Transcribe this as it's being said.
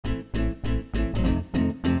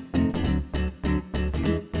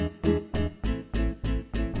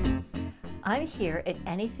I'm here at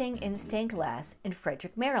Anything in Stained Glass in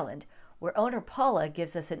Frederick, Maryland, where owner Paula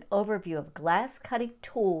gives us an overview of glass cutting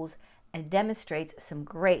tools and demonstrates some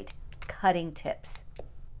great cutting tips.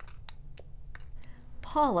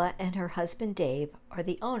 Paula and her husband Dave are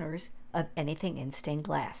the owners of Anything in Stained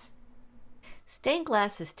Glass. Stained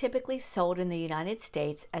glass is typically sold in the United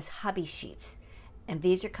States as hobby sheets, and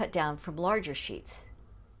these are cut down from larger sheets.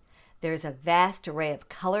 There's a vast array of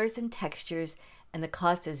colors and textures, and the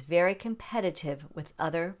cost is very competitive with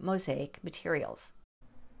other mosaic materials.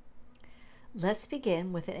 Let's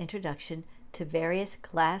begin with an introduction to various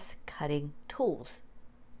glass cutting tools.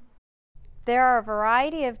 There are a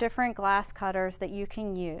variety of different glass cutters that you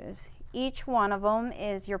can use. Each one of them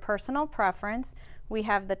is your personal preference. We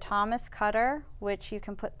have the Thomas cutter, which you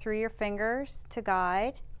can put through your fingers to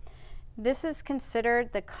guide. This is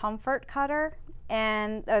considered the comfort cutter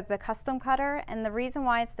and the custom cutter, and the reason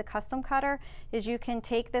why it's the custom cutter is you can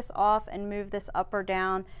take this off and move this up or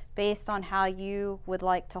down based on how you would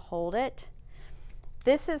like to hold it.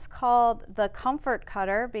 This is called the comfort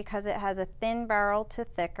cutter because it has a thin barrel to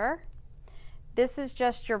thicker. This is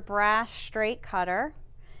just your brass straight cutter,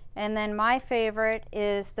 and then my favorite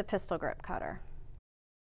is the pistol grip cutter.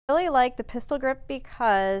 I really like the pistol grip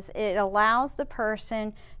because it allows the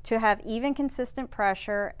person to have even consistent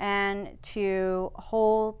pressure and to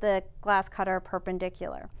hold the glass cutter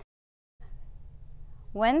perpendicular.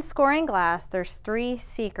 When scoring glass, there's 3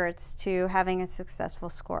 secrets to having a successful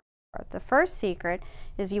score. The first secret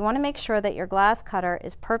is you want to make sure that your glass cutter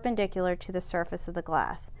is perpendicular to the surface of the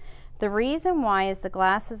glass. The reason why is the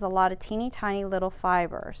glass is a lot of teeny tiny little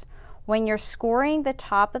fibers. When you're scoring the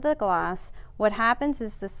top of the glass, what happens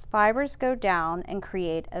is the fibers go down and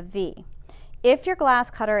create a V. If your glass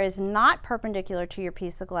cutter is not perpendicular to your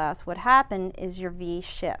piece of glass, what happens is your V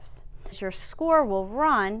shifts. Your score will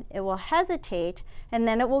run, it will hesitate, and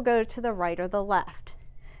then it will go to the right or the left.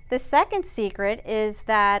 The second secret is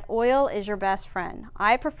that oil is your best friend.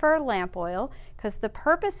 I prefer lamp oil because the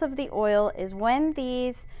purpose of the oil is when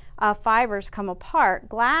these fibers come apart,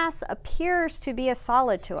 glass appears to be a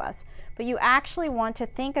solid to us, but you actually want to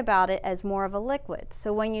think about it as more of a liquid.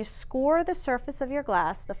 So when you score the surface of your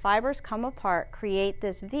glass, the fibers come apart, create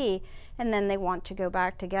this V, and then they want to go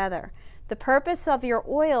back together. The purpose of your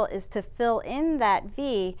oil is to fill in that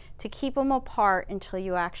V to keep them apart until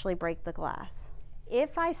you actually break the glass.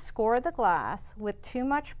 If I score the glass with too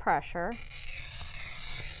much pressure,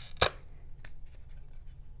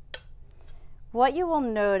 what you will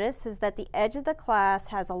notice is that the edge of the glass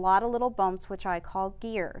has a lot of little bumps, which I call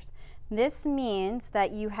gears. This means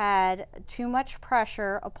that you had too much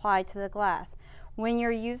pressure applied to the glass. When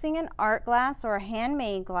you're using an art glass or a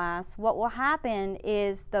handmade glass, what will happen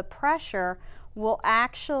is the pressure will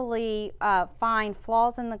actually find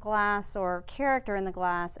flaws in the glass or character in the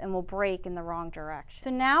glass and will break in the wrong direction. So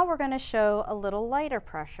now we're going to show a little lighter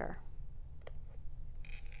pressure.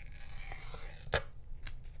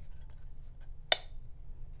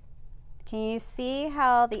 Can you see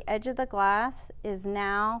how the edge of the glass is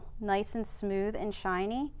now nice and smooth and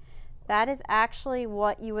shiny? That is actually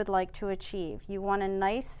what you would like to achieve. You want a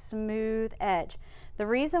nice smooth edge. The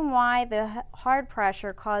reason why the hard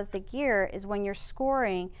pressure caused the gear is when you're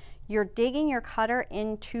scoring, you're digging your cutter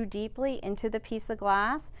in too deeply into the piece of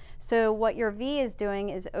glass. So what your V is doing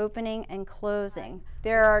is opening and closing.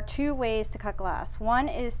 There are 2 ways to cut glass. One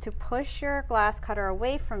is to push your glass cutter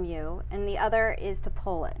away from you, and the other is to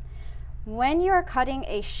pull it. When you're cutting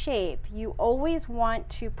a shape, you always want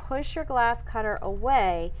to push your glass cutter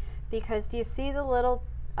away because do you see the little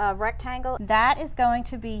rectangle? That is going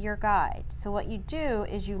to be your guide. So what you do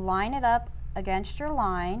is you line it up against your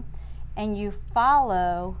line and you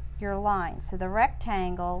follow your line. So the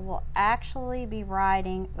rectangle will actually be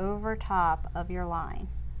riding over top of your line.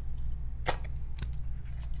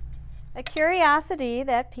 A curiosity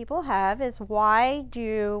that people have is why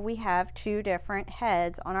do we have 2 different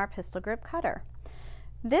heads on our pistol grip cutter?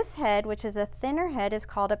 This head, which is a thinner head, is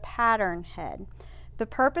called a pattern head. The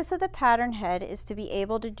purpose of the pattern head is to be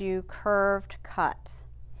able to do curved cuts.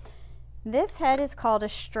 This head is called a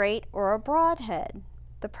straight or a broad head.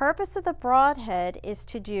 The purpose of the broad head is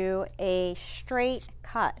to do a straight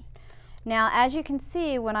cut. Now, as you can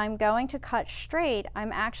see, when I'm going to cut straight,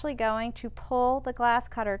 I'm actually going to pull the glass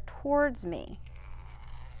cutter towards me.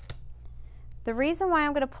 The reason why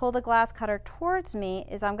I'm going to pull the glass cutter towards me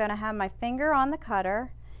is I'm going to have my finger on the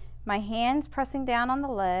cutter, my hands pressing down on the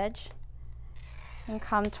ledge, and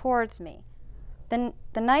come towards me.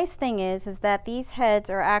 The nice thing is that these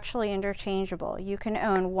heads are actually interchangeable. You can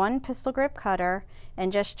own one pistol grip cutter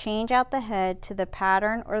and just change out the head to the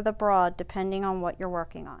pattern or the broad depending on what you're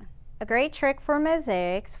working on. A great trick for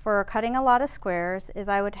mosaics for cutting a lot of squares is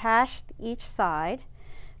I would hash each side.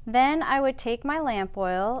 Then I would take my lamp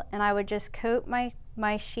oil and I would just coat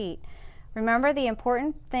my sheet. Remember, the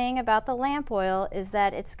important thing about the lamp oil is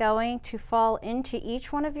that it's going to fall into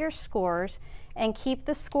each one of your scores and keep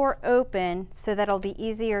the score open so that it'll be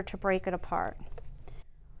easier to break it apart.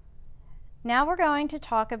 Now we're going to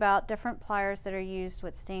talk about different pliers that are used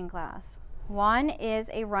with stained glass. One is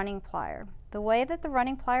a running plier. The way that the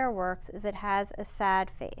running plier works is it has a sad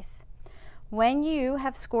face. When you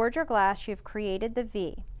have scored your glass, you've created the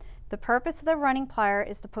V. The purpose of the running plier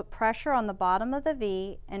is to put pressure on the bottom of the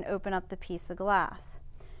V and open up the piece of glass.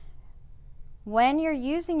 When you're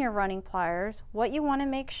using your running pliers, what you want to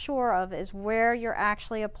make sure of is where you're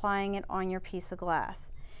actually applying it on your piece of glass.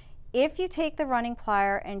 If you take the running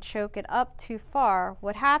plier and choke it up too far,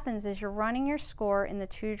 what happens is you're running your score in the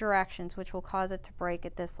two directions, which will cause it to break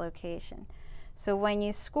at this location. So when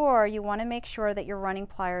you score, you want to make sure that your running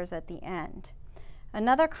plier is at the end.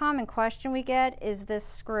 Another common question we get is this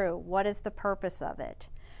screw. What is the purpose of it?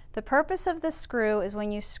 The purpose of the screw is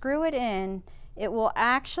when you screw it in, it will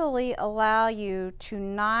actually allow you to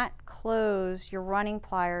not close your running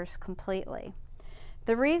pliers completely.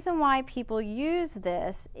 The reason why people use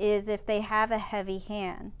this is if they have a heavy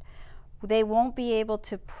hand. They won't be able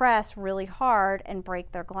to press really hard and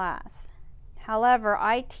break their glass. However,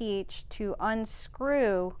 I teach to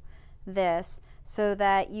unscrew this so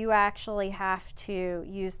that you actually have to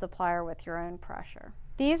use the plier with your own pressure.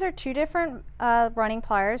 These are two different running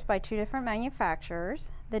pliers by two different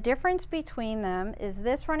manufacturers. The difference between them is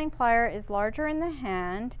this running plier is larger in the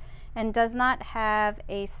hand and does not have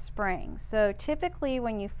a spring. So typically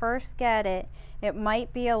when you first get it, it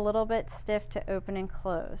might be a little bit stiff to open and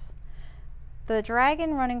close. The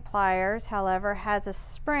Dragon running pliers, however, has a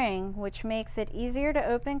spring which makes it easier to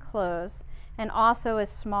open and close and also is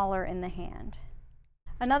smaller in the hand.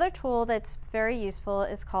 Another tool that's very useful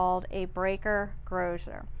is called a breaker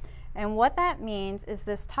grozer. And what that means is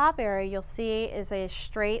this top area you'll see is a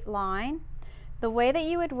straight line. The way that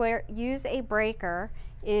you would use a breaker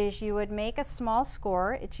is you would make a small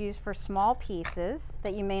score. It's used for small pieces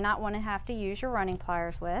that you may not want to have to use your running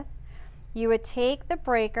pliers with. You would take the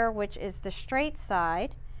breaker, which is the straight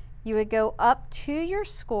side, you would go up to your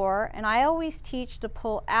score, and I always teach to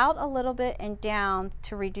pull out a little bit and down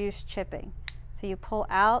to reduce chipping. So you pull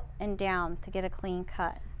out and down to get a clean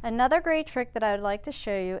cut. Another great trick that I would like to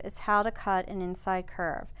show you is how to cut an inside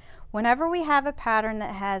curve. Whenever we have a pattern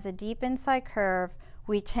that has a deep inside curve,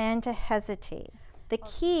 we tend to hesitate. The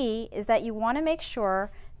key is that you want to make sure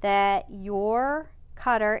that your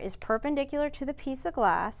cutter is perpendicular to the piece of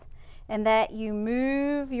glass and that you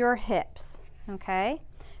move your hips, okay?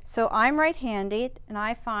 So I'm right-handed and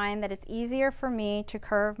I find that it's easier for me to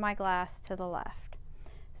curve my glass to the left.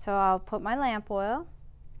 So I'll put my lamp oil,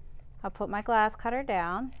 I'll put my glass cutter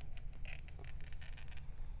down.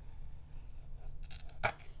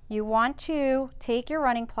 You want to take your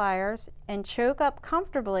running pliers and choke up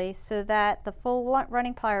comfortably so that the full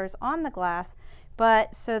running plier is on the glass,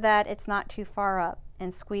 but so that it's not too far up,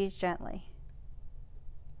 and squeeze gently.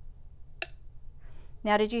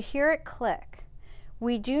 Now, did you hear it click?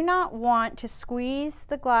 We do not want to squeeze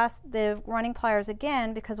the running pliers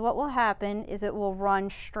again, because what will happen is it will run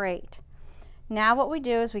straight. Now what we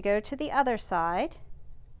do is we go to the other side.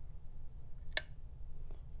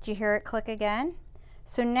 Did you hear it click again?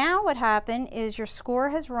 So now what happened is your score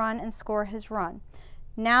has run and score has run.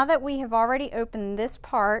 Now that we have already opened this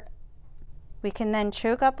part, we can then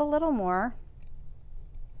choke up a little more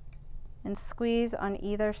and squeeze on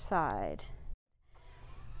either side.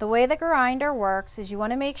 The way the grinder works is you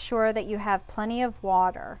want to make sure that you have plenty of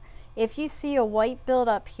water. If you see a white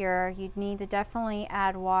buildup here, you need to definitely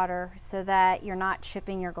add water so that you're not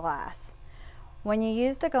chipping your glass. When you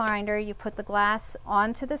use the grinder, you put the glass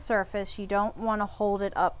onto the surface. You don't want to hold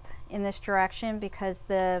it up in this direction because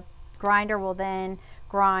the grinder will then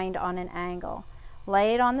grind on an angle.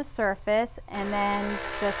 Lay it on the surface and then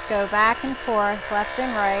just go back and forth, left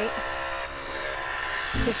and right,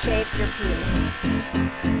 to shape your piece.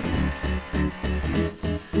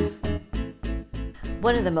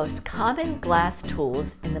 One of the most common glass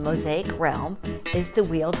tools in the mosaic realm is the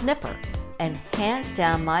wheeled nipper, and hands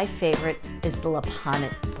down my favorite is the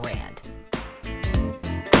LePonitt brand.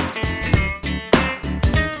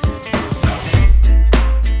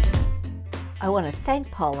 I want to thank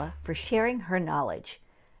Paula for sharing her knowledge.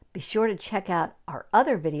 Be sure to check out our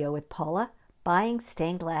other video with Paula, Buying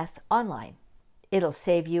Stained Glass Online. It'll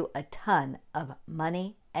save you a ton of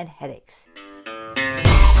money and headaches.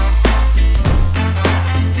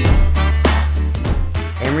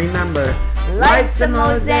 And remember, Life's a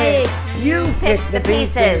mosaic. You pick the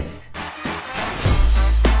pieces.